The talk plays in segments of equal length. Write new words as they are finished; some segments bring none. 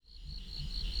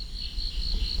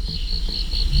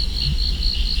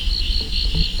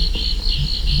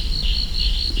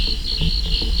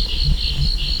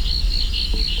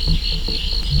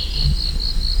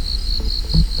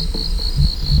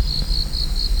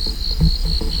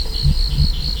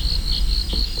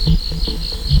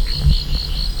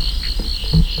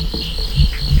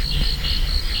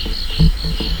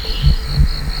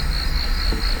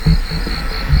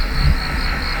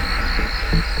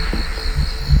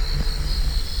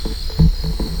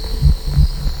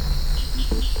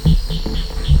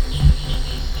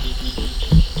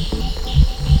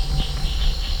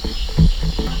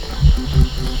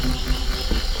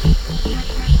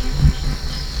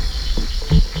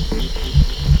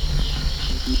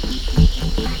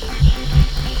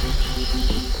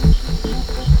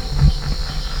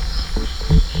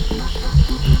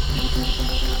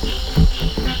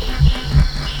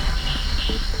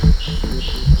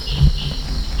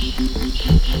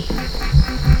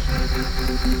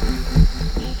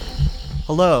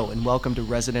Hello, and welcome to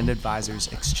Resident Advisors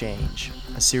Exchange,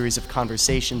 a series of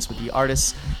conversations with the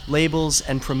artists, labels,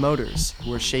 and promoters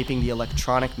who are shaping the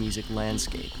electronic music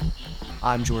landscape.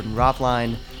 I'm Jordan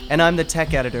Rothlein, and I'm the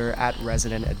tech editor at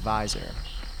Resident Advisor.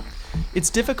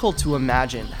 It's difficult to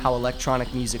imagine how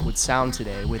electronic music would sound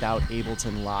today without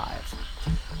Ableton Live.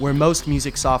 Where most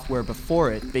music software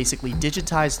before it basically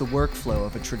digitized the workflow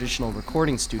of a traditional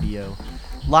recording studio,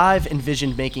 Live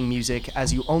envisioned making music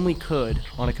as you only could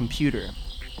on a computer.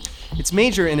 Its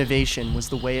major innovation was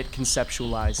the way it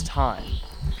conceptualized time.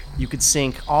 You could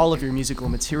sync all of your musical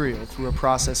material through a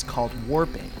process called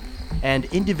warping, and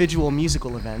individual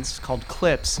musical events, called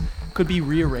clips, could be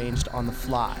rearranged on the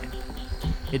fly.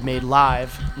 It made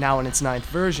Live, now in its 9th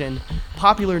version,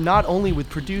 popular not only with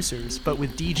producers, but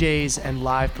with DJs and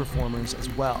live performers as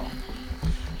well.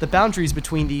 The boundaries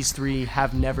between these three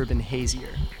have never been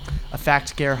hazier, a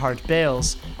fact Gerhard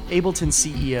Bales, Ableton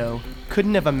CEO,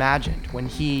 couldn't have imagined when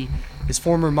he, his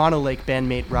former Monolake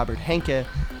bandmate Robert Henke,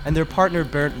 and their partner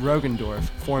Bernd Rogendorf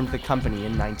formed the company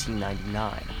in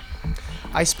 1999.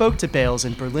 I spoke to Bales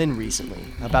in Berlin recently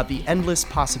about the endless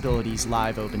possibilities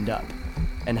Live opened up,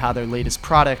 and how their latest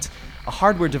product, a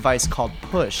hardware device called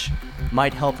Push,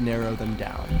 might help narrow them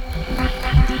down.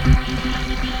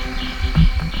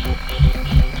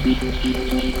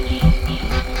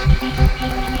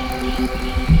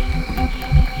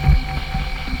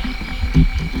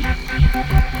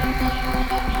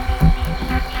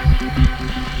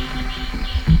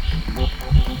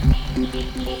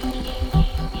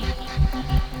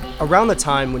 Around the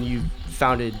time when you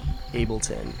founded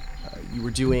Ableton, you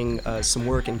were doing some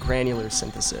work in granular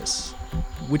synthesis,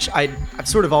 which I've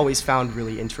sort of always found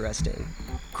really interesting.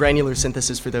 Granular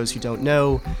synthesis, for those who don't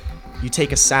know, you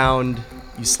take a sound,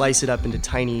 you slice it up into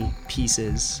tiny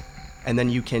pieces, and then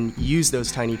you can use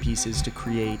those tiny pieces to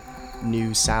create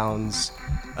new sounds,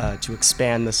 to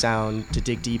expand the sound, to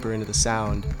dig deeper into the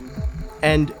sound.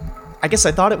 And I guess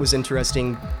I thought it was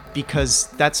interesting because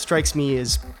that strikes me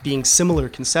as being similar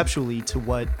conceptually to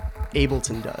what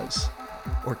Ableton does,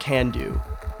 or can do,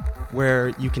 where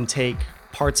you can take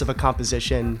parts of a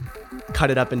composition,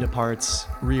 cut it up into parts,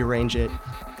 rearrange it.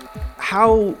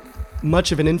 How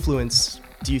much of an influence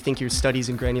do you think your studies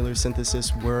in granular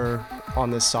synthesis were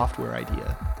on this software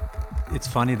idea? It's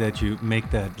funny that you make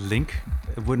that link.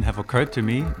 It wouldn't have occurred to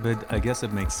me, but I guess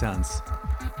it makes sense.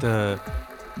 The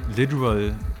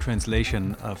literal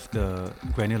translation of the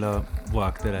granular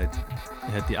work that I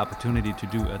had the opportunity to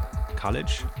do at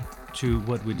college to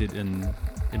what we did in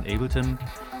Ableton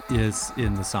is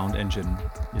in the sound engine,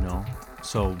 you know.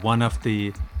 So one of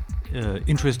the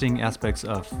interesting aspects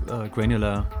of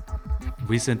granular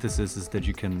resynthesis is that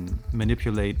you can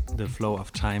manipulate the flow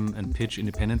of time and pitch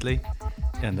independently,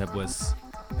 and that was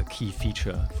a key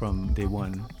feature from day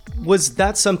one. Was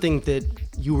that something that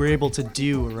you were able to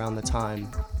do around the time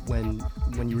when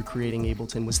you were creating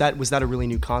Ableton? Was that a really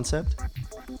new concept?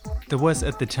 There was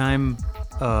at the time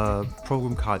a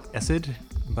program called Acid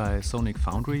by Sonic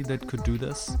Foundry that could do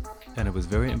this, and it was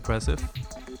very impressive.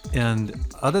 And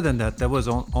other than that, there was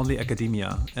only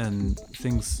academia and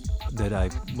things that I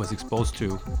was exposed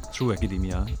to through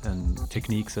academia and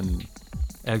techniques and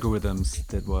algorithms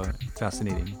that were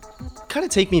fascinating. Kind of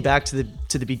take me back to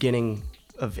the beginning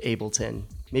of Ableton,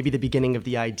 maybe the beginning of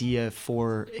the idea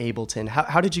for Ableton.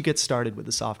 How did you get started with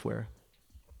the software?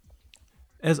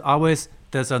 As always,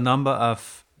 there's a number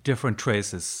of different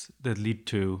traces that lead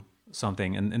to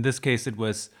something. And in this case, it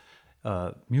was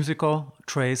a musical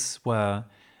trace where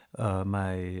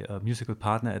my musical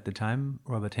partner at the time,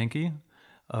 Robert Henke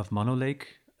of Monolake,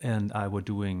 and I were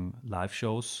doing live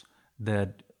shows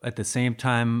that at the same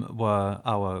time were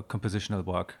our compositional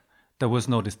work. There was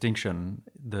no distinction.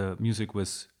 The music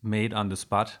was made on the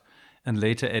spot and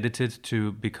later edited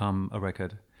to become a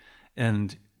record.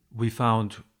 And we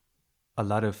found a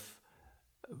lot of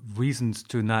reasons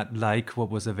to not like what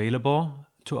was available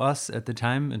to us at the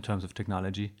time in terms of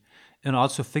technology, and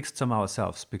also fixed some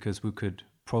ourselves because we could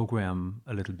program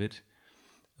a little bit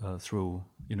through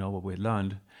what we had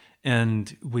learned.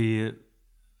 And we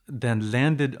then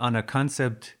landed on a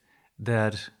concept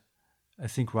that I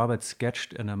think Robert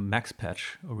sketched in a Max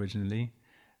Patch originally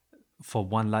for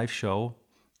one live show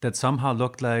that somehow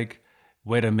looked like,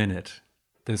 wait a minute,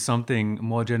 there's something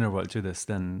more general to this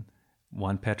than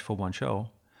one patch for one show.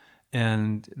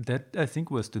 And that, I think,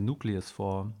 was the nucleus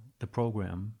for the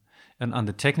program. And on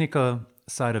the technical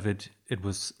side of it, it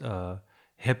was a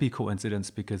happy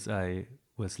coincidence because I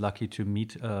was lucky to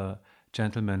meet a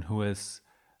gentleman who is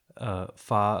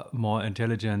far more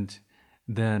intelligent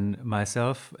then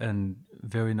myself and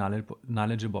very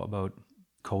knowledgeable about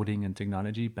coding and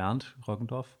technology, Bernd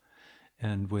Roggendorf.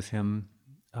 And with him,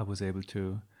 I was able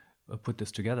to put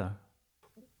this together.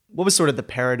 What was sort of the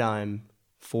paradigm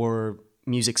for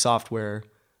music software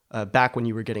back when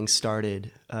you were getting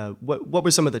started? What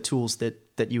were some of the tools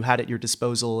that you had at your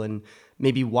disposal, and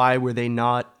maybe why were they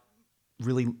not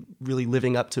really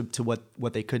living up to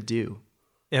what they could do?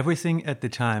 Everything at the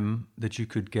time that you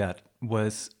could get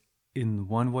was in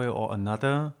one way or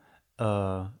another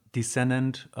a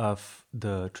descendant of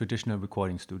the traditional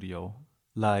recording studio,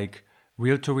 like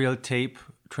reel-to-reel tape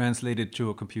translated to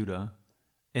a computer.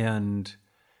 And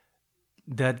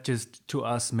that just to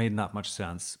us made not much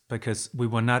sense because we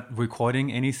were not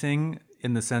recording anything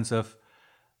in the sense of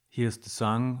here's the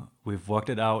song, we've worked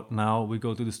it out, now we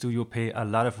go to the studio, pay a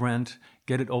lot of rent,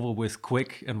 get it over with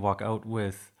quick and walk out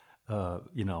with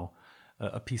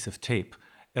a piece of tape.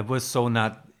 It was so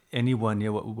not anywhere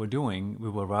near what we were doing. We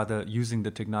were rather using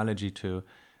the technology to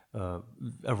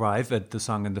arrive at the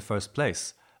song in the first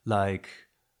place, like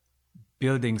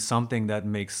building something that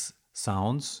makes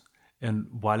sounds. And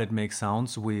while it makes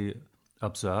sounds, we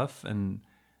observe and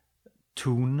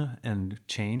tune and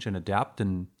change and adapt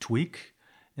and tweak.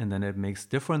 And then it makes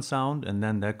different sound. And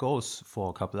then that goes for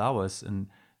a couple hours. And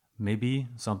maybe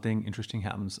something interesting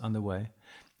happens on the way.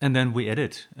 And then we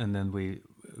edit. And then we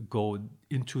go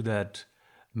into that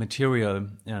material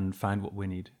and find what we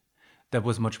need. That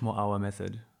was much more our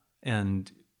method.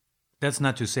 And that's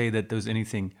not to say that there's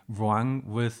anything wrong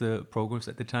with the programs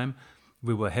at the time.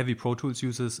 We were heavy Pro Tools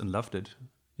users and loved it.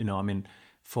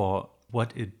 For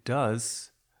what it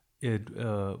does, it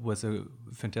was a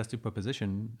fantastic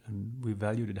proposition, and we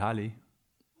valued it highly.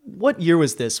 What year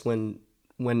was this when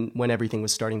everything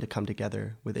was starting to come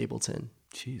together with Ableton?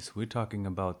 Jeez, we're talking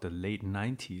about the late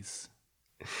 90s.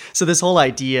 So this whole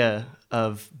idea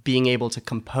of being able to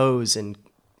compose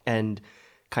and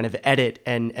kind of edit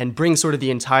and bring sort of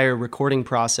the entire recording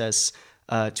process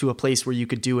to a place where you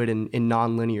could do it in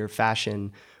non-linear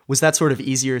fashion, was that sort of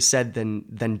easier said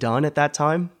than done at that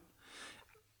time?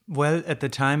 Well, at the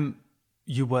time,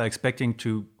 you were expecting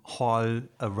to haul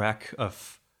a rack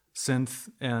of synth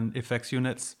and effects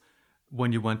units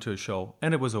when you went to a show,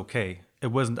 and it was okay. It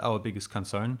wasn't our biggest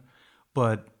concern,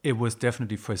 but it was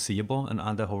definitely foreseeable and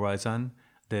on the horizon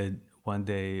that one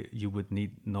day you would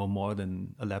need no more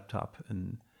than a laptop.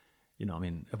 And,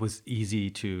 it was easy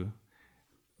to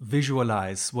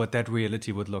visualize what that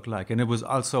reality would look like. And it was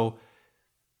also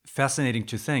fascinating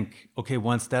to think, okay,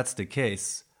 once that's the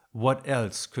case, what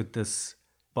else could this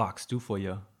box do for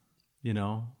you?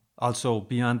 Also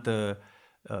beyond the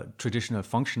traditional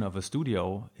function of a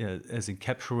studio, as in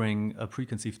capturing a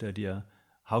preconceived idea,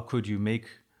 how could you make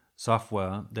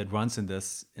software that runs in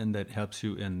this and that helps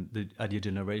you in the idea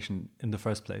generation in the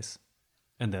first place,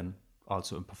 and then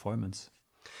also in performance?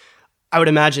 I would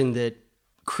imagine that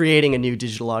creating a new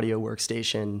digital audio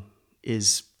workstation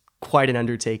is quite an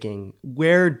undertaking.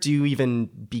 Where do you even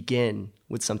begin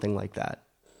with something like that?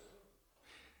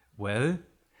 Well,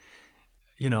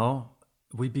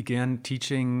 we began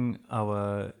teaching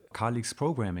our colleagues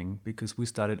programming because we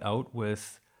started out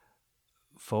with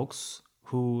folks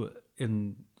who,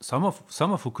 some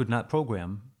of who could not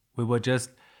program. We were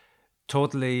just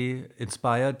totally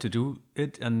inspired to do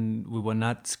it, and we were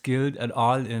not skilled at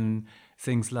all in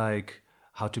things like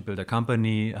how to build a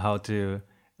company, how to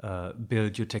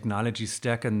build your technology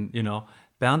stack. And,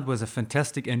 Bernd was a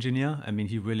fantastic engineer. I mean,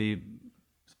 he really,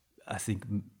 I think,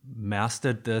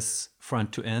 mastered this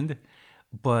front to end,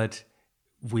 but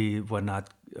we were not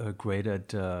great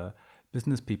at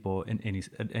business people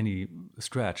at any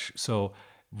stretch. So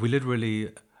we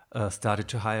literally started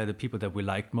to hire the people that we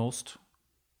liked most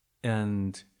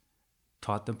and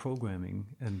taught them programming,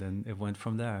 and then it went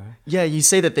from there. Yeah, you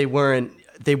say that they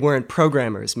weren't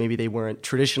programmers. Maybe they weren't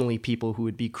traditionally people who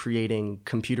would be creating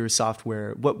computer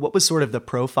software. What was sort of the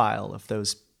profile of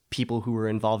those people who were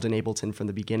involved in Ableton from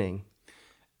the beginning?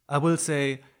 I will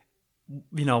say,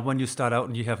 when you start out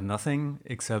and you have nothing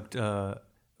except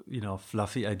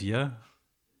fluffy idea,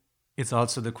 it's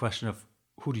also the question of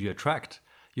who do you attract?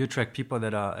 You attract people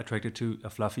that are attracted to a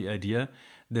fluffy idea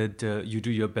that you do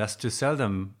your best to sell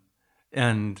them.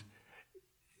 And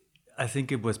I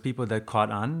think it was people that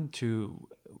caught on to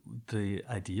the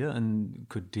idea and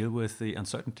could deal with the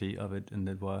uncertainty of it, and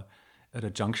that were at a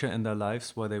juncture in their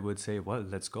lives where they would say, well,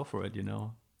 let's go for it,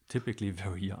 typically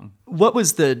very young. What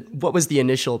was the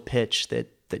initial pitch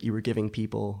that you were giving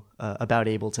people about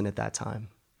Ableton at that time?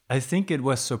 I think it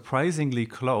was surprisingly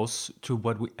close to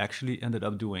what we actually ended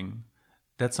up doing.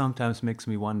 That sometimes makes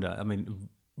me wonder. I mean,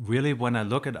 really, when I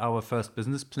look at our first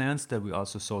business plans that we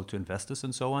also sold to investors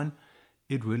and so on,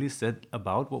 it really said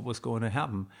about what was going to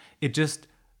happen. It just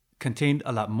contained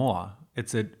a lot more. It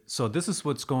said, so this is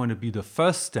what's going to be the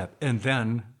first step, and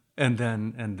then.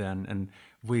 And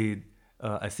we,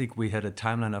 I think we had a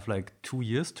timeline of like 2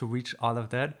 years to reach all of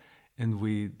that. And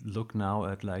we look now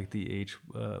at like the age,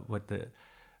 the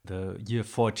year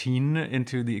 14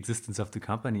 into the existence of the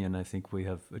company. And I think we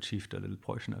have achieved a little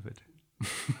portion of it.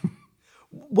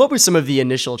 What were some of the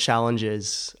initial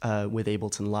challenges with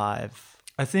Ableton Live?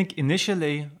 I think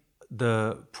initially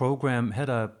the program had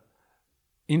a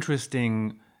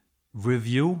interesting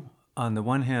review. On the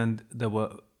one hand, there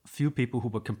were few people who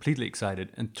were completely excited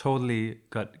and totally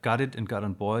got it and got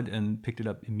on board and picked it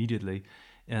up immediately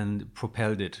and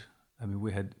propelled it. I mean,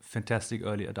 we had fantastic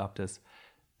early adopters,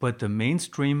 but the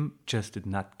mainstream just did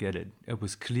not get it. It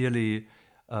was clearly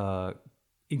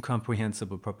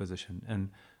incomprehensible proposition.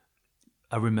 And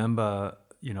I remember,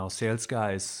 sales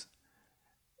guys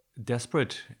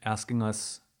desperate asking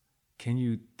us, can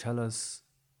you tell us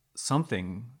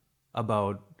something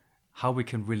about how we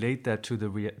can relate that to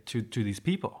to these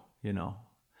people,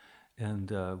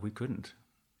 and we couldn't.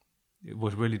 It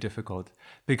was really difficult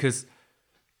because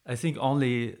I think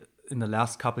only in the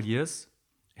last couple of years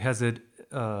has it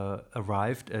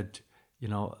arrived at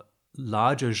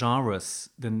larger genres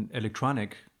than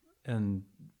electronic and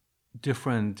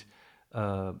different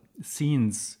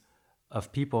scenes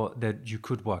of people that you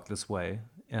could work this way,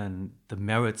 and the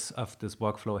merits of this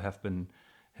workflow have been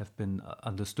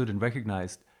understood and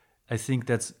recognized. I think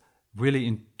that's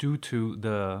really due to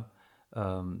the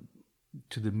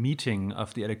meeting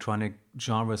of the electronic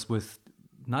genres with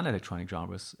non-electronic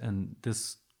genres, and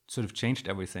this sort of changed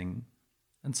everything,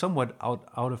 and somewhat out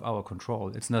of our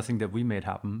control. It's nothing that we made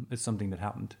happen. It's something that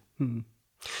happened.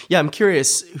 Yeah, I'm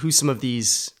curious who some of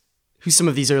these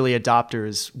early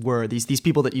adopters were. These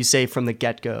people that you say from the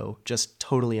get-go just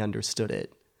totally understood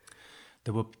it.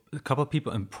 There were a couple of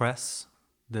people in press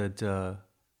that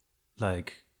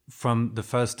from the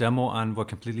first demo on were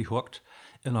completely hooked,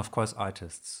 and of course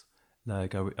artists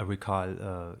like I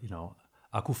recall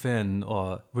Akufén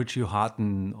or Richie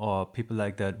Harton or people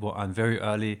like that were on very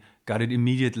early, got it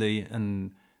immediately,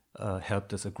 and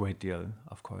helped us a great deal,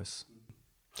 of course.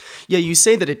 Yeah, you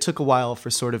say that it took a while for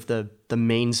sort of the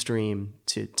mainstream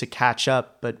to catch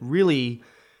up, but really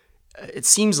it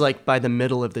seems like by the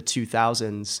middle of the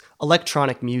 2000s,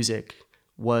 electronic music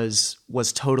was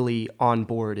totally on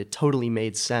board. It totally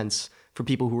made sense for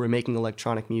people who were making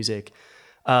electronic music.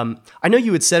 I know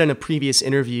you had said in a previous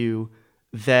interview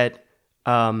that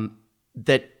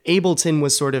Ableton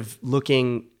was sort of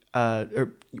looking,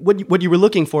 or what you were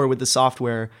looking for with the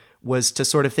software was to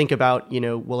sort of think about,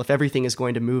 well, if everything is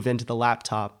going to move into the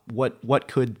laptop, what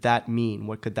could that mean?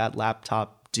 What could that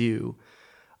laptop do?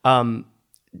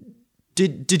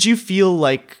 Did you feel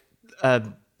like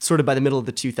sort of by the middle of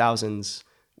the 2000s,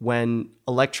 when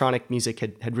electronic music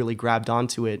had really grabbed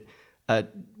onto it,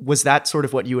 was that sort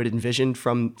of what you had envisioned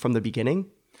from the beginning?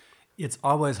 It's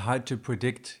always hard to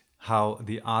predict how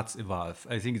the arts evolve.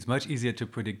 I think it's much easier to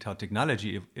predict how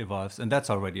technology evolves, and that's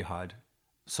already hard.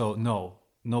 So no,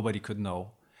 nobody could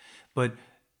know. But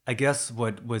I guess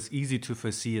what was easy to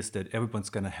foresee is that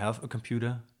everyone's going to have a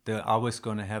computer. They're always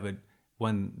going to have it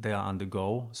when they are on the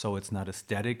go, so it's not a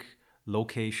static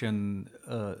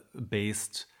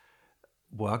location-based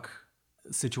work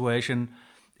situation.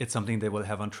 It's something they will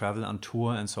have on travel, on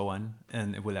tour, and so on,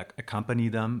 and it will accompany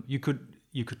them. You could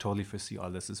totally foresee all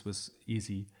this. This was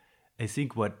easy. I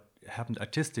think what happened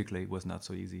artistically was not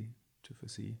so easy to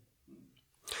foresee.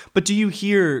 But do you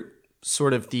hear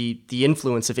sort of the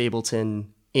influence of Ableton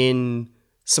in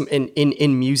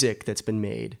music that's been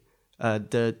made?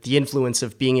 The influence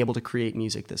of being able to create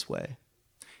music this way?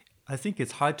 I think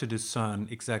it's hard to discern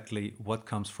exactly what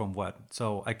comes from what.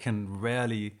 So I can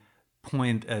rarely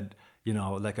point at,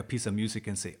 like a piece of music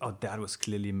and say, oh, that was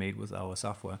clearly made with our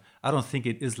software. I don't think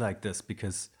it is like this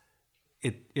because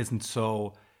it isn't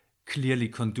so clearly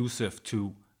conducive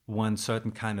to one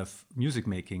certain kind of music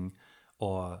making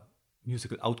or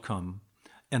musical outcome.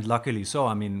 And luckily so.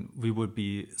 I mean, we would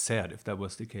be sad if that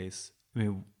was the case. I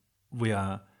mean, we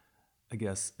are, I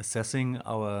guess, assessing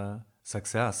our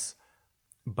success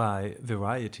by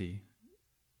variety.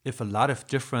 If a lot of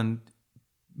different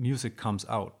music comes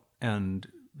out and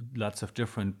lots of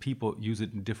different people use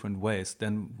it in different ways,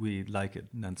 then we like it,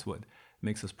 and that's what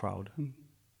makes us proud.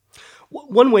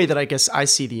 One way that I guess I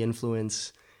see the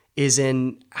influence is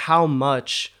in how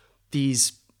much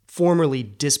these formerly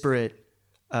disparate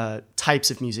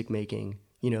types of music making,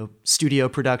 studio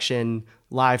production,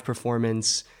 live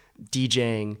performance,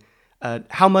 DJing,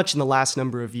 how much in the last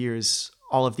number of years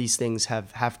all of these things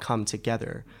have come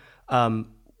together.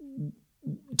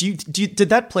 Did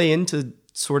that play into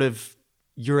sort of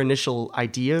your initial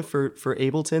idea for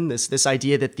Ableton? This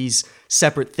idea that these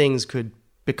separate things could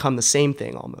become the same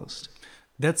thing almost.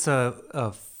 That's a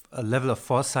level of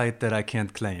foresight that I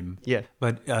can't claim. Yeah.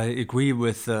 But I agree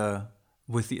with the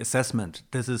assessment.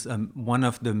 This is one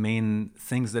of the main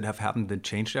things that have happened that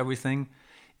changed everything.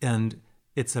 And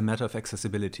it's a matter of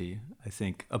accessibility, I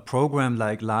think. A program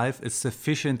like Live is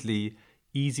sufficiently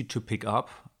easy to pick up,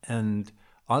 and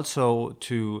also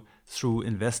through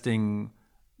investing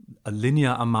a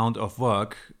linear amount of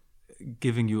work,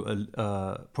 giving you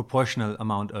a proportional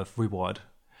amount of reward.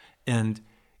 And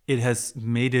it has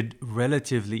made it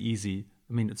relatively easy.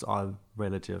 I mean, it's all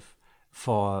relative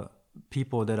for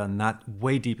people that are not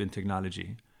way deep in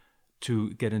technology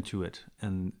to get into it.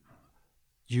 And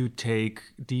you take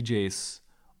DJs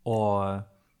or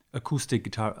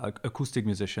acoustic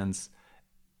musicians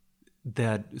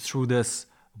that through this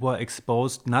were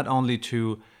exposed not only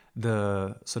to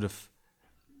the sort of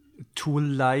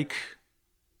tool-like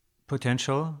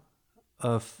potential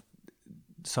of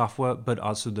software, but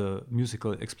also the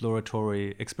musical,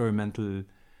 exploratory, experimental,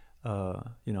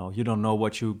 you don't know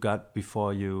what you got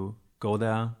before you go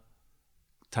there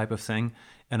type of thing.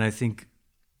 And I think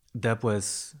that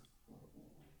was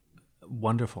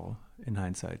wonderful in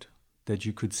hindsight, that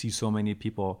you could see so many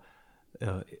people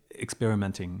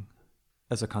experimenting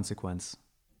as a consequence.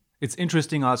 It's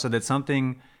interesting also that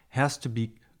something has to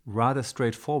be rather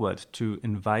straightforward to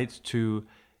invite to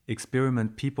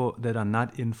experiment people that are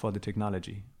not in for the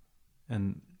technology.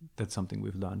 And that's something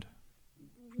we've learned.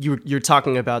 You're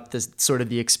talking about this sort of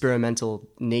the experimental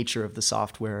nature of the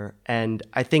software. And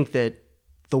I think that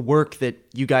the work that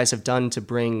you guys have done to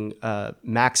bring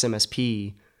Max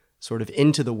MSP sort of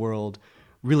into the world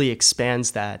really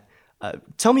expands that.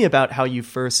 Tell me about how you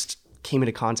first came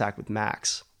into contact with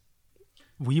Max.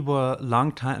 We were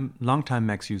long time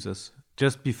Max users.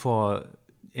 Just before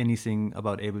anything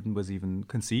about Ableton was even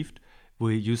conceived,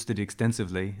 we used it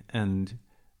extensively, and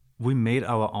we made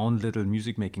our own little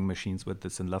music making machines with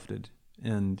this and loved it.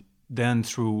 And then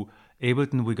through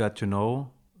Ableton, we got to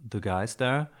know the guys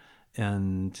there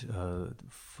and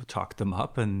talked them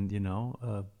up and,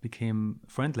 became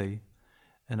friendly.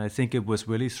 And I think it was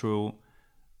really through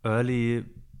early,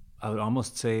 I would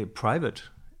almost say private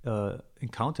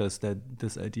encounters that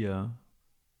this idea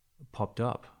popped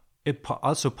up. It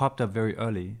also popped up very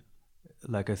early.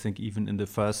 Like I think even at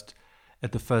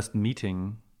the first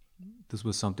meeting, this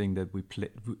was something that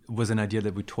was an idea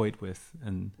that we toyed with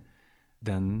and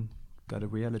then got a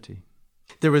reality.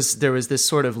 There was this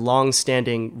sort of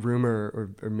long-standing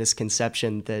rumor or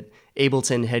misconception that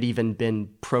Ableton had even been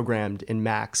programmed in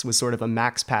Max, was sort of a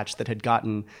Max patch that had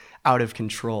gotten out of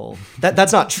control.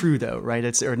 That's not true though, right?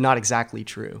 It's not exactly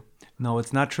true. No,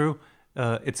 it's not true.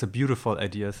 It's a beautiful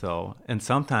idea though. And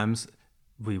sometimes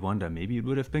we wonder, maybe it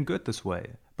would have been good this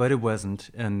way, but it wasn't.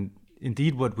 And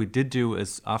indeed, what we did do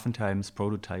is oftentimes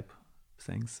prototype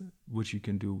things, which you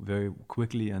can do very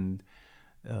quickly and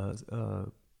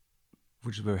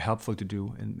which is very helpful to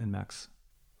do in Max.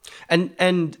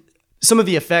 And some of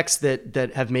the effects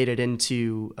that have made it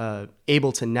into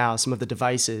Ableton now, some of the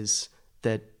devices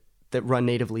that run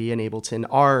natively in Ableton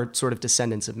are sort of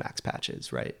descendants of Max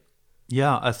patches, right?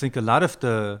 Yeah, I think a lot of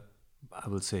I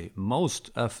would say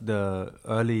most of the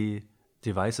early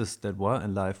devices that were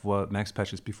in Live were Max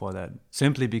patches before that,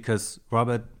 simply because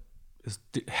Robert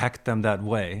hacked them that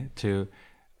way to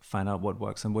find out what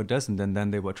works and what doesn't, and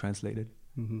then they were translated.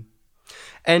 Mm-hmm.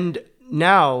 And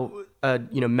now,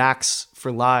 Max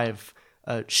for Live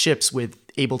ships with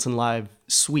Ableton Live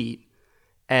Suite,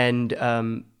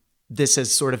 and this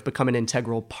has sort of become an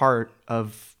integral part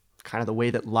of kind of the way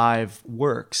that Live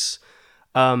works.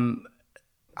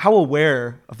 How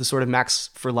aware of the sort of Max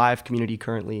for Live community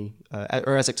currently,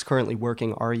 or as it's currently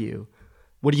working, are you?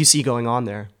 What do you see going on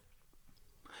there?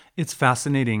 It's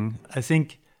fascinating. I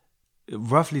think,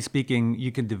 roughly speaking,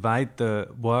 you can divide the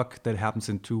work that happens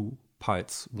in two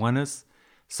parts. One is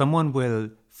someone will,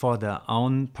 for their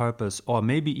own purpose, or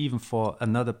maybe even for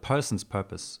another person's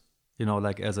purpose,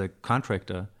 like as a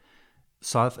contractor,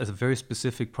 solve a very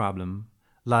specific problem.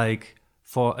 Like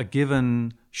for a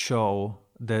given show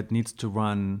that needs to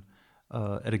run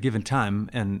at a given time,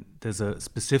 and there's a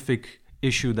specific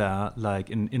issue there, like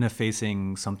in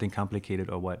interfacing something complicated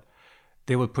or what,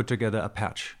 they will put together a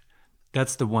patch.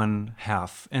 That's the one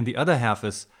half. And the other half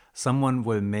is someone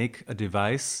will make a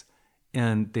device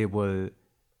and they will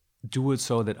do it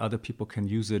so that other people can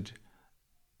use it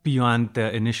beyond their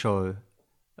initial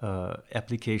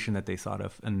application that they thought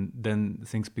of. And then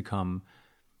things become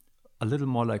a little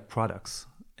more like products.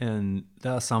 And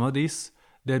there are some of these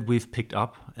that we've picked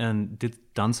up and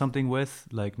done something with.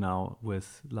 Like now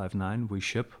with Live 9, we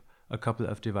ship a couple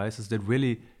of devices that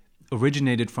really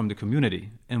originated from the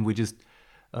community, and we just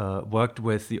worked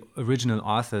with the original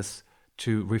authors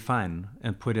to refine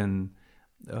and put in,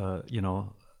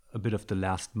 a bit of the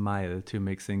last mile to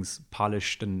make things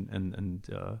polished and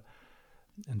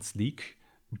sleek.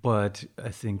 But I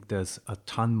think there's a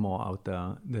ton more out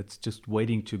there that's just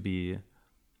waiting to be,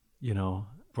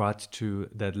 brought to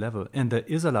that level. And there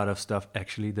is a lot of stuff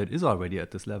actually that is already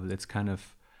at this level. It's kind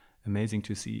of amazing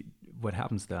to see what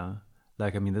happens there.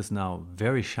 Like, I mean, there's now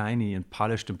very shiny and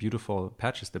polished and beautiful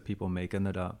patches that people make and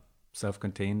that are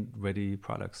self-contained, ready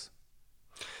products.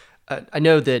 I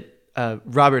know that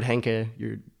Robert Henke,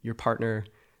 your partner,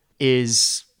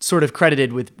 is sort of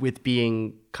credited with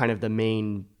being kind of the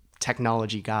main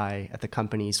technology guy at the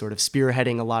company, sort of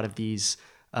spearheading a lot of these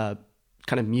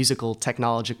kind of musical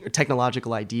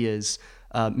technological ideas,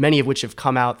 many of which have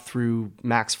come out through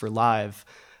Max for Live.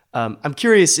 I'm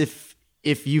curious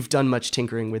if you've done much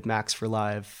tinkering with Max for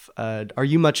Live. Are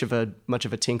you much of a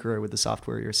tinkerer with the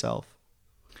software yourself?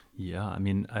 Yeah, I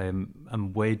mean,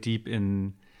 I'm way deep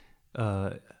in.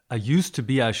 I used to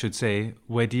be, I should say,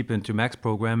 way deep into Max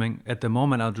programming. At the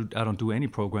moment, I don't do any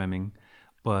programming,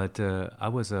 but I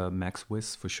was a Max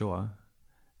whiz for sure.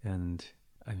 And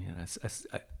I mean,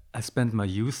 I spent my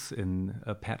youth in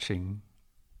patching.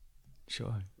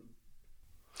 Sure.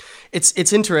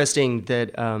 It's interesting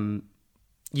that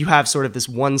you have sort of this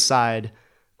one side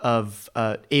of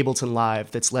Ableton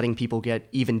Live that's letting people get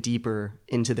even deeper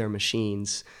into their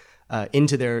machines,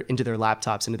 into their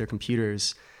laptops, into their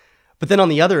computers. But then on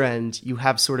the other end, you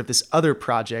have sort of this other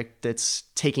project that's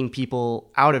taking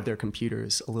people out of their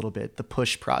computers a little bit, the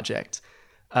Push project.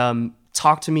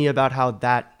 Talk to me about how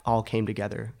that all came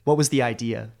together. What was the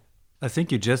idea? I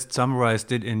think you just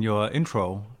summarized it in your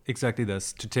intro. Exactly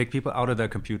this, to take people out of their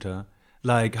computer.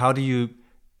 Like, how do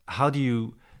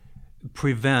you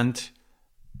prevent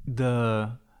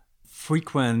the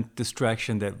frequent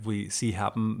distraction that we see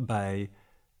happen by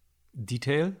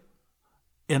detail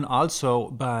and also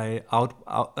by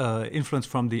influence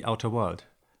from the outer world?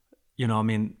 I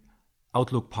mean,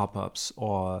 Outlook pop-ups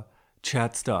or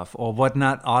chat stuff or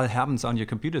whatnot all happens on your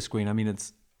computer screen. I mean,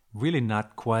 it's really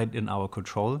not quite in our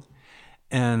control.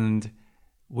 And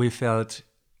we felt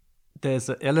there's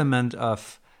an element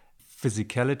of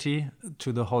physicality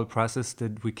to the whole process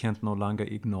that we can't no longer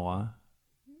ignore.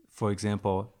 For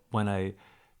example, when I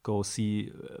go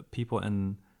see people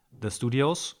in the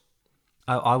studios,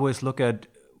 I always look at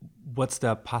what's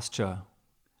their posture.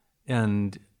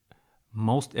 And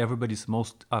everybody's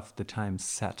most of the time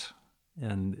set.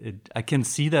 And I can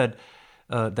see that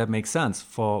that makes sense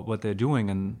for what they're doing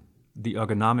and the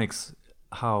ergonomics,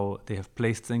 how they have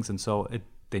placed things, and so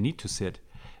they need to sit.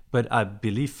 But I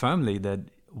believe firmly that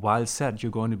while set,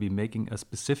 you're going to be making a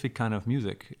specific kind of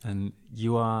music, and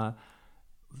you are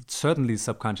certainly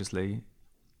subconsciously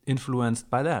influenced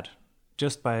by that,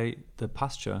 just by the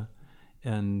posture.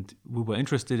 And we were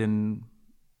interested in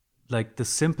like the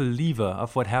simple lever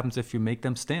of what happens if you make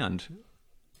them stand.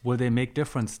 Will they make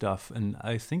different stuff? And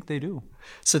I think they do.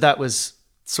 So that was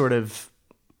sort of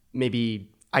maybe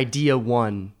idea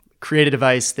one, create a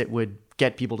device that would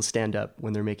get people to stand up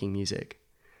when they're making music.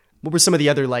 What were some of the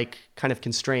other like kind of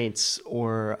constraints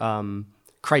or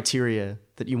criteria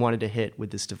that you wanted to hit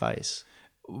with this device?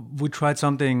 We tried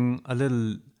something a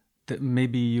little that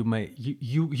maybe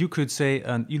you could say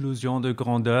an illusion de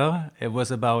grandeur. It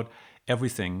was about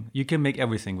everything. You can make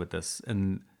everything with this,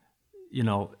 and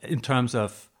in terms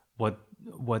of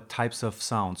what types of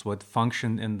sounds, what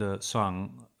function in the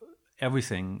song,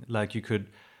 everything. Like you could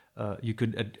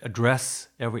address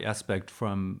every aspect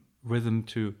from rhythm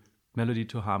to melody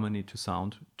to harmony to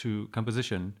sound to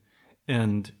composition,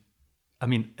 and I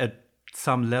mean at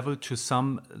some level to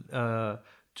some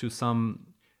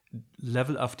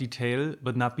level of detail,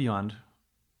 but not beyond.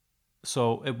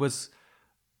 So it was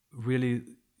really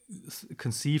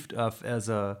conceived of as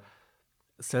a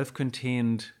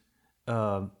self-contained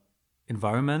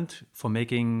environment for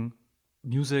making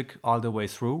music all the way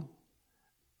through,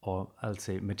 or I'll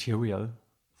say material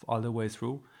all the way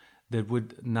through, that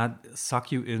would not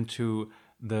suck you into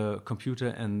the computer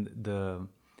and the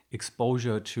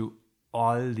exposure to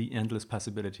all the endless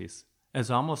possibilities. It's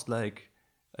almost like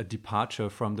a departure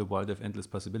from the world of endless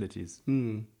possibilities.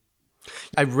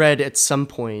 I read at some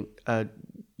point,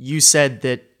 you said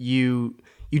that you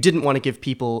didn't want to give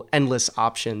people endless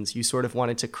options. You sort of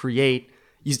wanted to create,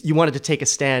 you wanted to take a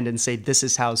stand and say, this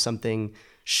is how something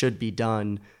should be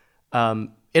done.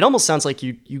 It almost sounds like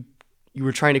you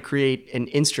were trying to create an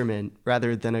instrument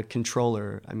rather than a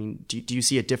controller. I mean, do you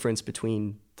see a difference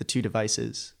between the two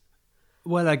devices?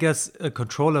 Well, I guess a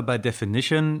controller by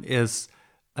definition is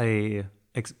a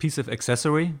piece of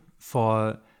accessory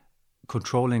for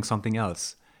controlling something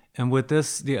else. And with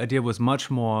this, the idea was much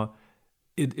more,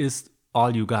 it is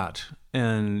all you got.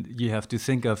 And you have to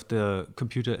think of the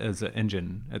computer as an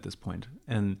engine at this point.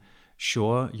 And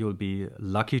sure, you'll be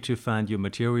lucky to find your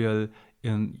material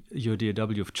in your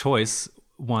DAW of choice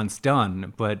once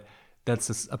done, but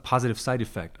that's a positive side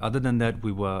effect. Other than that,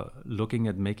 we were looking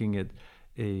at making it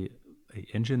a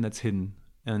engine that's hidden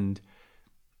and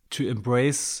to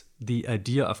embrace the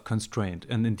idea of constraint.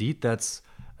 And indeed, that's,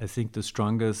 I think, the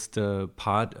strongest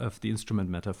part of the instrument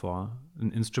metaphor.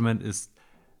 An instrument is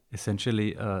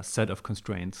essentially a set of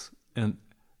constraints, and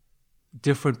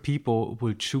different people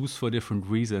will choose for different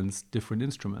reasons different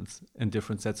instruments and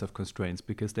different sets of constraints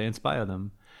because they inspire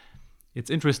them. It's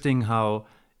interesting how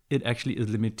it actually is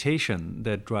limitation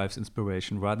that drives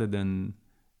inspiration rather than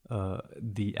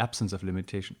the absence of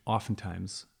limitation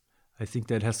oftentimes. I think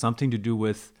that has something to do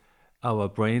with our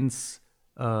brain's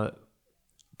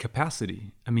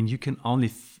capacity. I mean, you can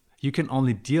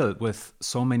only deal with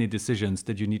so many decisions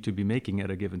that you need to be making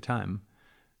at a given time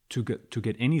to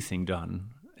get anything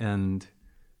done. And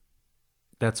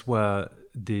that's where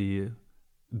the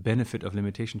benefit of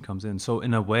limitation comes in. So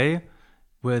in a way,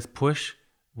 with Push,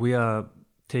 we are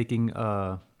taking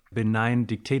a benign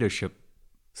dictatorship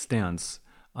stance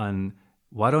on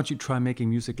why don't you try making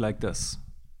music like this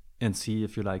and see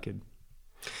if you like it.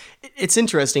 It's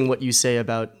interesting what you say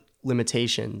about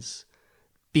limitations,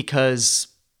 because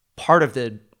part of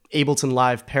the Ableton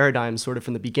Live paradigm sort of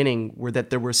from the beginning were that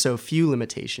there were so few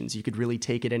limitations. You could really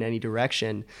take it in any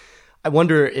direction. I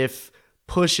wonder if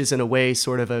Push is in a way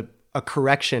sort of a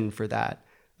correction for that,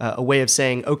 a way of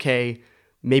saying, okay,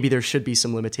 maybe there should be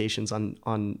some limitations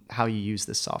on how you use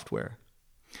this software.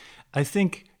 I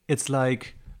think it's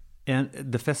like, and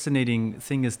the fascinating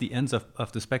thing is the ends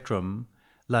of the spectrum.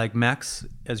 Like Max,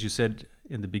 as you said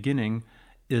in the beginning,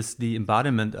 is the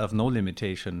embodiment of no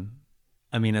limitation.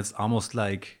 I mean, it's almost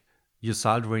like you're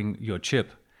soldering your chip.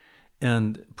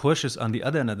 And Push is on the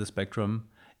other end of the spectrum.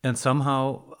 And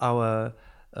somehow our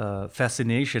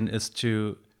fascination is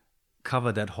to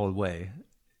cover that whole way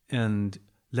and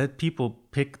let people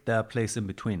pick their place in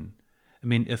between. I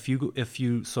mean, if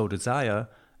you so desire,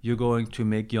 you're going to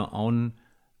make your own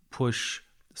Push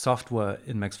software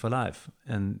in Max for Live,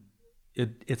 and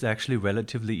it's actually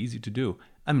relatively easy to do.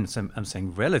 I mean, I'm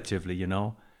saying relatively,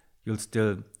 you'll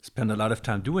still spend a lot of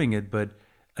time doing it, but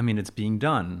I mean, it's being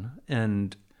done,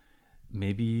 and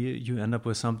maybe you end up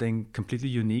with something completely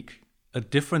unique, a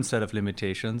different set of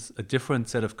limitations, a different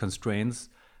set of constraints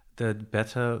that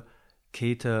better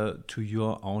cater to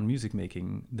your own music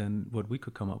making than what we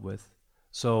could come up with.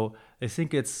 So I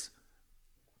think it's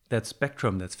that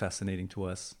spectrum that's fascinating to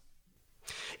us.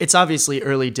 It's obviously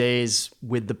early days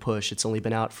with the Push. It's only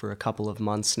been out for a couple of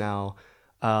months now.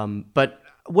 But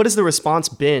what has the response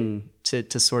been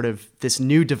to sort of this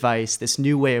new device, this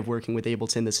new way of working with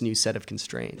Ableton, this new set of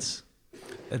constraints?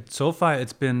 So far,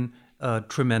 it's been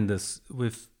tremendous.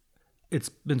 It's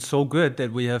been so good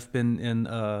that we have been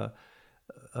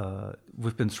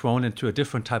we've been thrown into a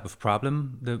different type of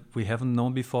problem that we haven't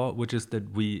known before, which is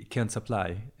that we can't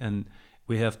supply, and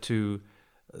we have to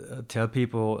tell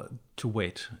people to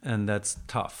wait, and that's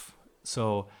tough.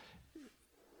 So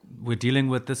we're dealing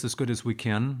with this as good as we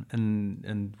can,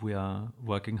 and we are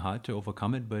working hard to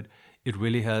overcome it. But it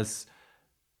really has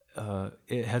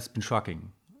been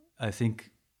shocking. I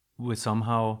think we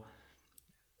somehow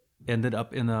ended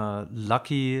up in a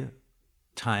lucky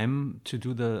time to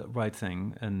do the right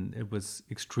thing, and it was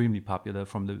extremely popular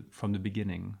from the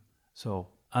beginning. So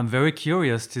I'm very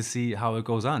curious to see how it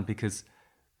goes on, because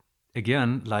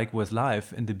again, like with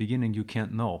live, in the beginning you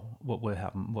can't know what will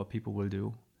happen, what people will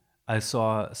do. I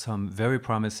saw some very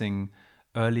promising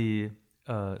early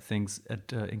things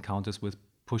at encounters with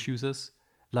Push users,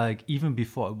 like even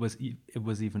before it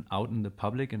was even out in the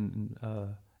public and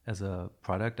as a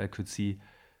product. I could see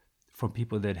from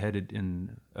people that had it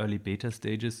in early beta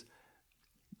stages,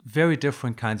 very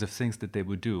different kinds of things that they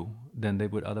would do than they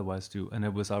would otherwise do. And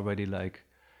it was already like,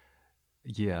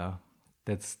 yeah,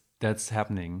 that's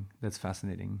happening. That's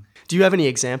fascinating. Do you have any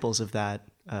examples of that?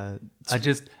 I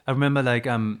remember like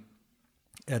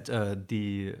at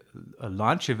the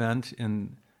launch event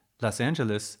in Los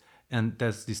Angeles, and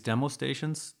there's these demo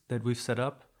stations that we've set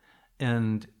up,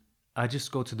 and I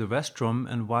just go to the restroom,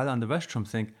 and while on the restroom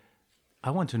think, I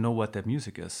want to know what that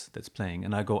music is that's playing.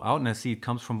 And I go out and I see it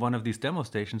comes from one of these demo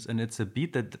stations, and it's a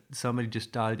beat that somebody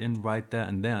just dialed in right there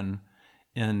and then.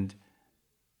 And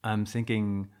I'm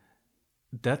thinking,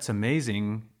 that's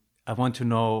amazing. I want to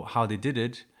know how they did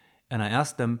it. And I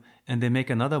ask them, and they make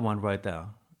another one right there.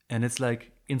 And it's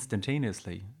like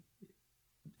instantaneously.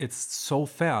 It's so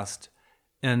fast.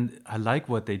 And I like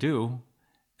what they do.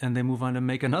 And they move on and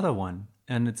make another one.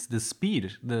 And it's the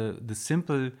speed, the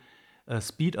simple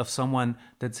speed of someone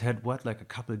that's had, like a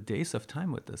couple of days of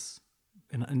time with this.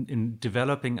 In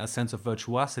developing a sense of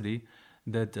virtuosity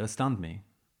that stunned me.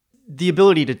 The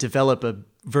ability to develop a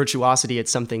virtuosity at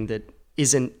something that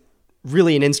isn't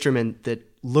really an instrument that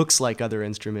looks like other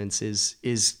instruments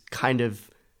is kind of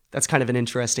an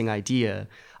interesting idea.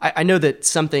 I know that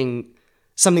something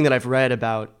that I've read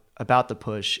about the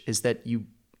Push is that you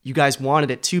guys wanted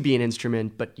it to be an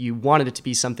instrument, but you wanted it to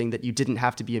be something that you didn't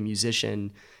have to be a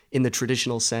musician in the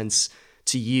traditional sense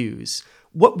to use.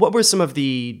 What were some of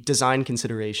the design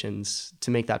considerations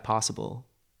to make that possible?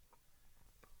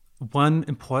 One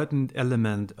important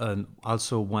element, and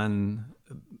also one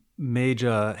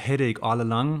major headache all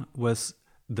along, was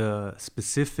the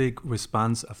specific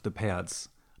response of the pads.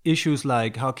 Issues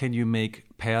like how can you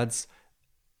make pads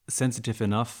sensitive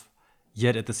enough,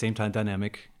 yet at the same time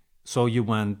dynamic. So you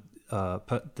want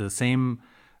the same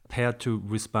pad to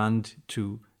respond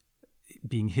to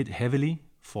being hit heavily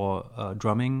for a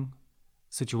drumming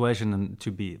situation and to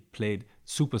be played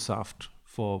super soft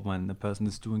for when the person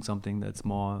is doing something that's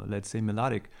more, let's say,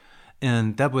 melodic.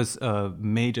 And that was a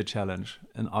major challenge,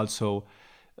 and also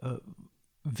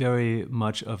very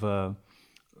much of a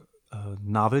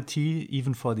novelty,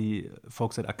 even for the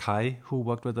folks at Akai who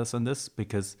worked with us on this,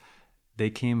 because they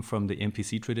came from the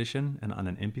MPC tradition, and on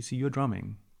an MPC you're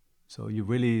drumming. So you're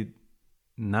really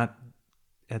not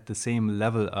at the same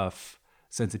level of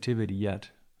sensitivity yet.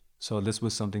 So this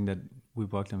was something that we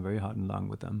worked on very hard and long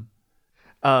with them.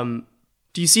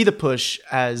 Do you see the Push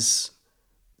as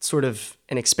sort of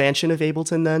an expansion of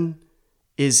Ableton then?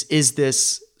 Is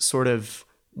this sort of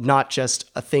not just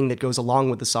a thing that goes along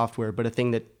with the software, but a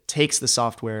thing that takes the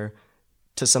software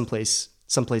to someplace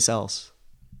else?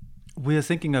 We are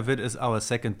thinking of it as our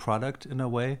second product in a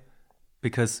way,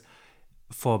 because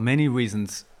for many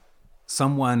reasons,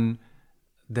 someone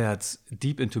that's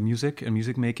deep into music and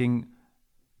music making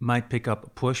might pick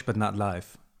up Push, but not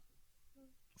live.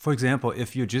 For example,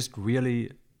 if you're just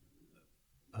really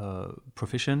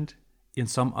proficient in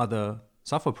some other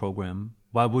software program,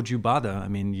 why would you bother? I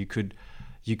mean, you could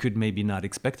maybe not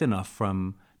expect enough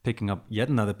from picking up yet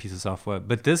another piece of software,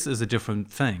 but this is a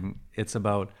different thing. It's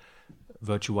about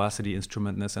virtuosity,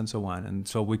 instrumentness, and so on. And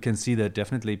so we can see that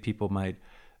definitely people might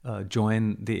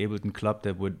join the Ableton Club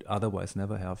that would otherwise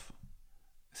never have.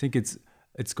 I think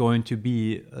it's going to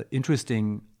be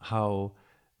interesting how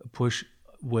Push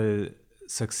will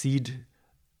succeed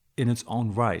in its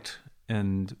own right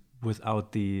and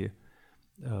without the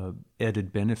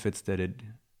added benefits that it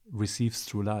receives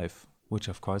through life, which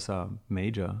of course are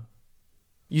major.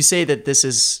 You say that this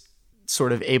is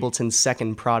sort of Ableton's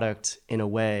second product in a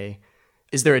way.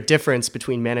 Is there a difference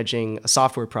between managing a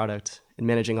software product and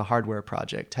managing a hardware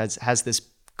project? Has this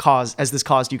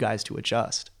caused you guys to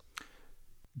adjust?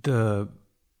 The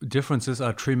differences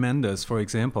are tremendous. For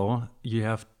example, you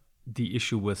have the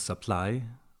issue with supply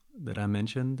that I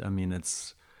mentioned. I mean,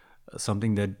 it's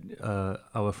something that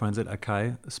our friends at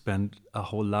Akai spend a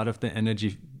whole lot of the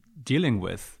energy dealing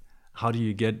with. How do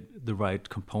you get the right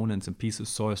components and pieces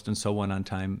sourced and so on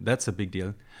time? That's a big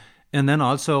deal. And then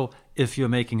also, if you're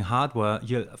making hardware,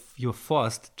 you're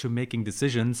forced to making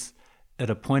decisions at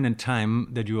a point in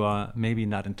time that you are maybe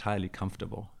not entirely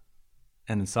comfortable.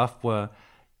 And in software,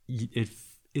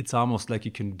 it's almost like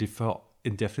you can defer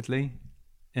indefinitely,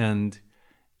 and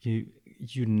you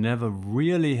never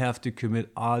really have to commit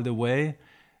all the way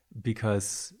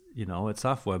because it's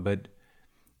software. But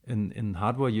in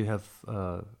hardware, you have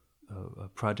a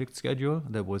project schedule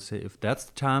that will say if that's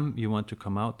the time you want to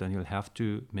come out, then you'll have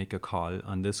to make a call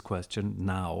on this question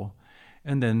now,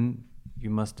 and then you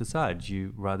must decide.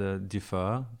 You rather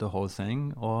defer the whole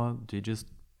thing, or do you just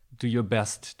do your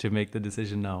best to make the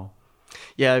decision now?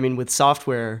 Yeah, I mean, with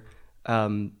software,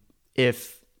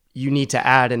 if you need to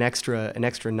add an extra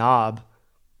knob,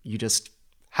 you just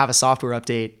have a software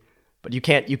update, but you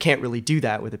can't really do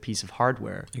that with a piece of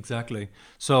hardware. Exactly.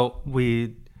 So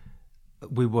we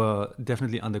were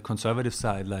definitely on the conservative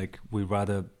side. Like we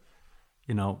rather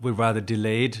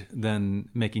delayed than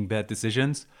making bad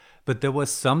decisions. But there was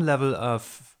some level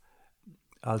of,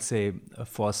 I'll say, a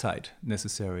foresight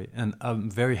necessary, and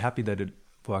I'm very happy that it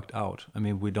worked out. I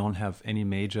mean, we don't have any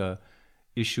major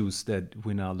issues that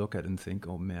we now look at and think,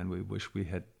 oh man, we wish we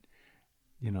had,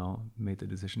 made the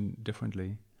decision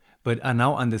differently. But I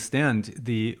now understand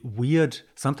the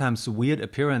sometimes weird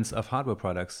appearance of hardware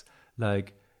products.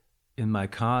 Like in my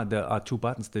car, there are two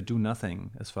buttons that do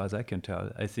nothing, as far as I can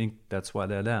tell. I think that's why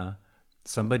they're there.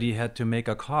 Somebody had to make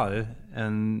a call,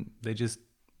 and they just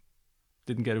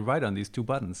didn't get it right on these two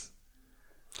buttons.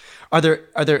 Are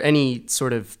there any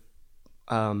sort of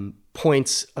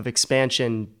points of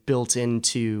expansion built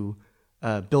into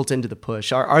the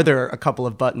push? Are there a couple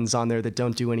of buttons on there that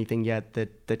don't do anything yet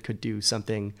that could do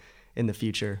something in the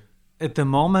future? At the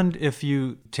moment, if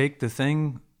you take the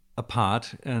thing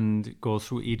apart and go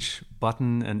through each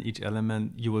button and each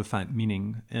element, you will find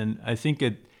meaning. And I think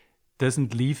it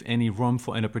doesn't leave any room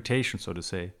for interpretation, so to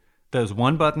say. There's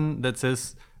one button that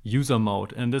says user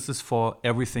mode, and this is for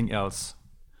everything else.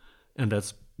 And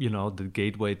that's, the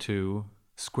gateway to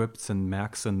scripts and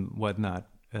Macs and whatnot.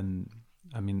 And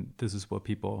I mean, this is where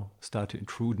people start to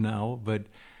intrude now. But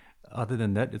other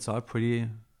than that, it's all pretty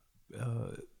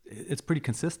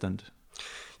consistent.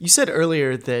 You said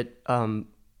earlier that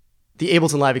the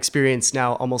Ableton Live experience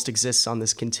now almost exists on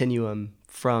this continuum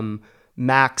from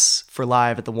Max for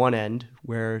Live at the one end,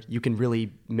 where you can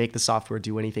really make the software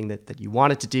do anything that you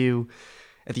want it to do.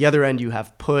 At the other end, you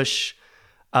have Push.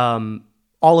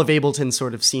 All of Ableton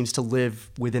sort of seems to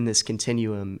live within this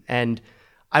continuum. And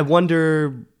I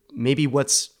wonder maybe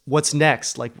what's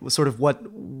next, like sort of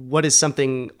what is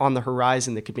something on the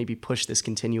horizon that could maybe push this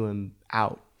continuum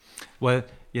out? Well,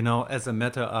 as a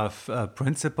matter of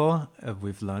principle,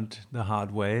 we've learned the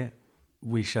hard way,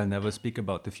 we shall never speak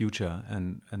about the future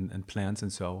and plans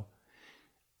and so.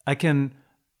 I can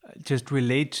just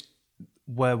relate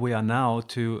where we are now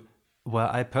to where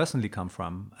I personally come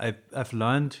from. I've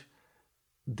learned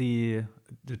the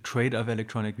trade of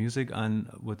electronic music on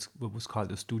what was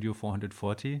called a Studio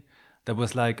 440. That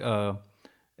was like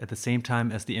at the same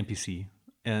time as the MPC.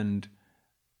 And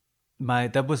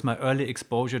that was my early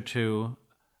exposure to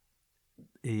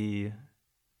a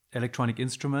electronic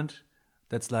instrument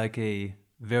that's like a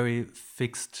very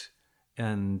fixed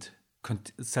and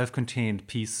self-contained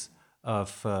piece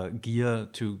of gear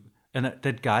and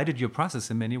that guided your process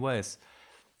in many ways.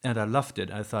 And I loved it.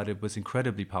 I thought it was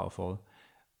incredibly powerful.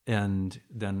 And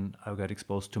then I got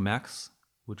exposed to Max,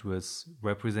 which was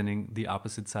representing the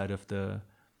opposite side of the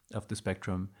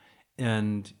spectrum.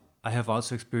 And I have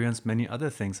also experienced many other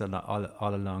things all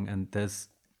along, and there's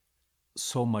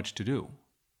so much to do.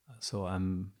 So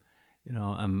I'm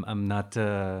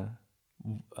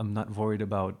not worried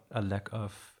about a lack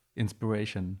of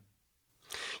inspiration.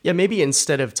 Yeah, maybe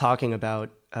instead of talking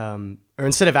about or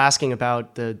instead of asking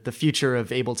about the future of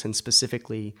Ableton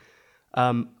specifically,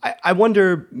 I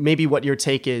wonder maybe what your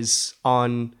take is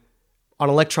on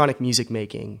electronic music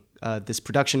making, this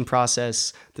production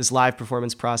process, this live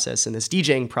performance process, and this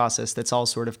DJing process that's all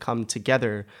sort of come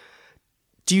together.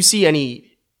 Do you see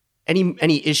any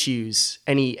issues,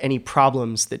 any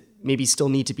problems that maybe still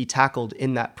need to be tackled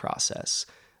in that process?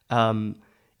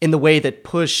 In the way that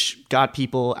Push got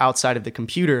people outside of the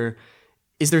computer,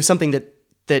 is there something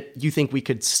that you think we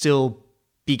could still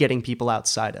be getting people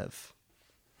outside of?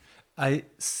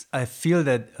 I feel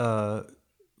that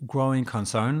growing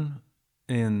concern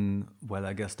in,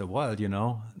 I guess the world,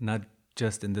 not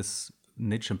just in this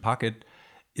niche and pocket,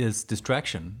 is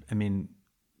distraction. I mean,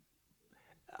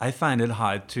 I find it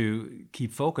hard to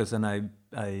keep focus, and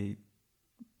I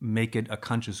make it a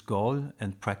conscious goal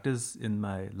and practice in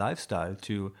my lifestyle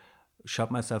to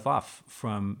shut myself off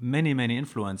from many, many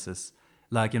influences.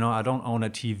 Like, I don't own a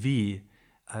TV.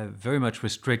 I very much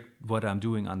restrict what I'm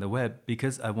doing on the web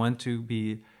because I want to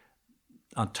be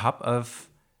on top of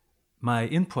my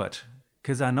input,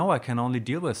 because I know I can only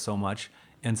deal with so much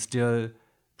and still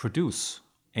produce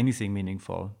anything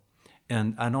meaningful.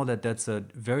 And I know that that's a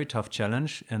very tough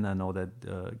challenge, and I know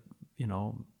that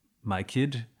my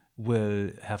kid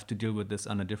will have to deal with this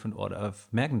on a different order of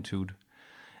magnitude.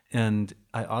 And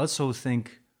I also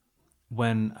think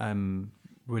when I'm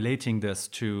relating this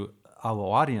to our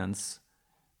audience,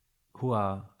 who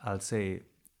are, I'll say,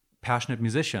 passionate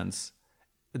musicians,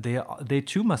 they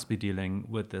too must be dealing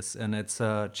with this, and it's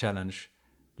a challenge.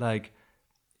 Like,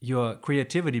 your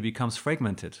creativity becomes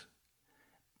fragmented.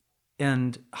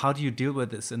 And how do you deal with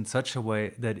this in such a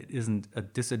way that it isn't a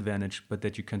disadvantage, but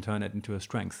that you can turn it into a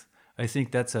strength? I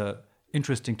think that's a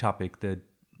interesting topic that,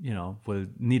 will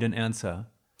need an answer.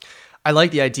 I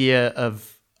like the idea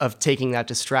of taking that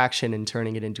distraction and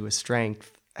turning it into a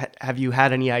strength. Have you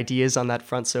had any ideas on that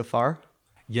front so far?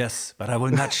 Yes, but I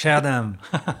will not share them.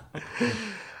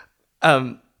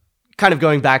 Kind of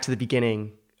going back to the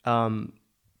beginning,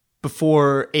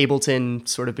 before Ableton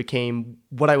sort of became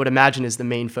what I would imagine is the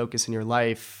main focus in your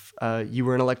life, you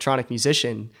were an electronic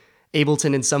musician.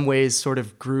 Ableton in some ways sort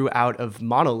of grew out of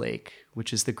Monolake,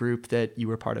 which is the group that you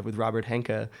were part of with Robert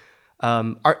Henke.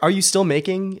 Are you still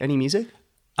making any music?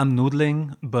 I'm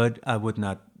noodling, but I would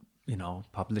not,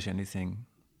 publish anything.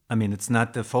 I mean, it's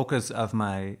not the focus of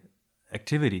my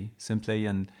activity simply,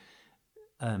 and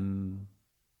I'm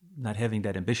not having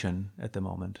that ambition at the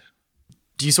moment.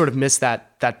 Do you sort of miss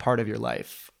that part of your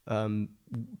life?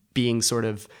 Being sort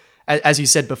of, as you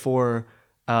said before,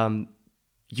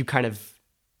 you kind of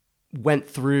went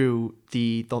through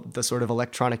the sort of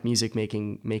electronic music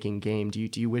making game. Do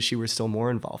you wish you were still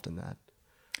more involved in that?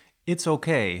 It's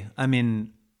okay. I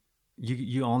mean,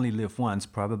 you only live once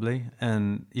probably,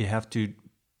 and you have to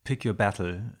pick your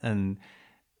battle. And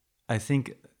I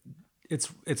think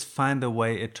it's fine the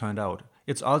way it turned out.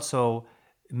 It's also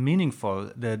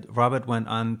meaningful that Robert went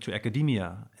on to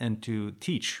academia and to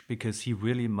teach, because he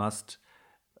really must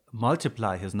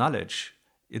multiply his knowledge.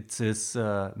 It's his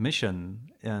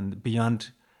mission, and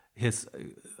beyond his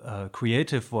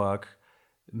creative work,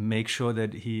 make sure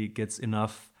that he gets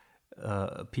enough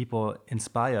people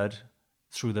inspired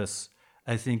through this.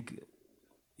 I think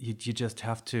you just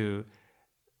have to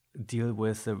deal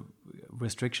with the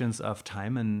restrictions of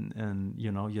time and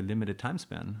your limited time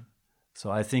span.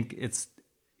 So I think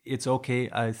it's okay.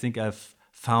 I think I've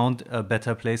found a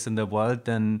better place in the world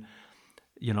than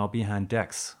behind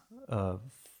decks,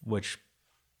 which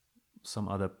some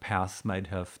other path might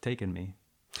have taken me.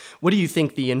 What do you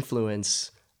think the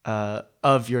influence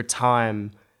of your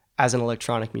time as an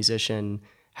electronic musician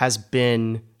has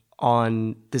been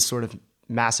on this sort of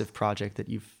massive project that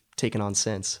you've taken on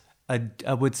since?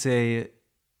 I would say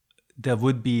there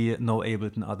would be no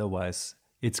Ableton otherwise.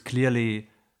 It's clearly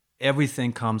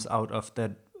everything comes out of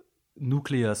that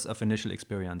nucleus of initial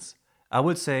experience. I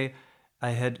would say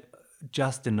I had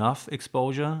just enough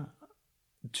exposure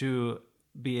to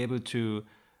be able to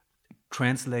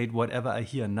translate whatever I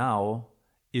hear now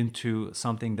into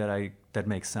something that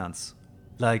makes sense.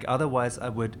 Like otherwise I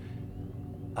would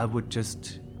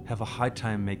just have a hard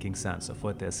time making sense of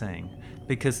what they're saying,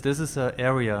 because this is an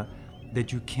area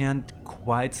that you can't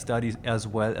quite study as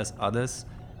well as others.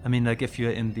 I mean, like if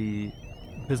you're in the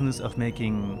business of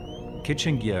making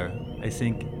kitchen gear,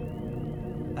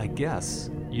 I guess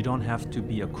you don't have to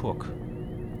be a cook.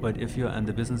 But if you're in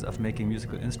the business of making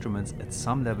musical instruments, at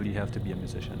some level you have to be a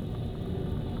musician.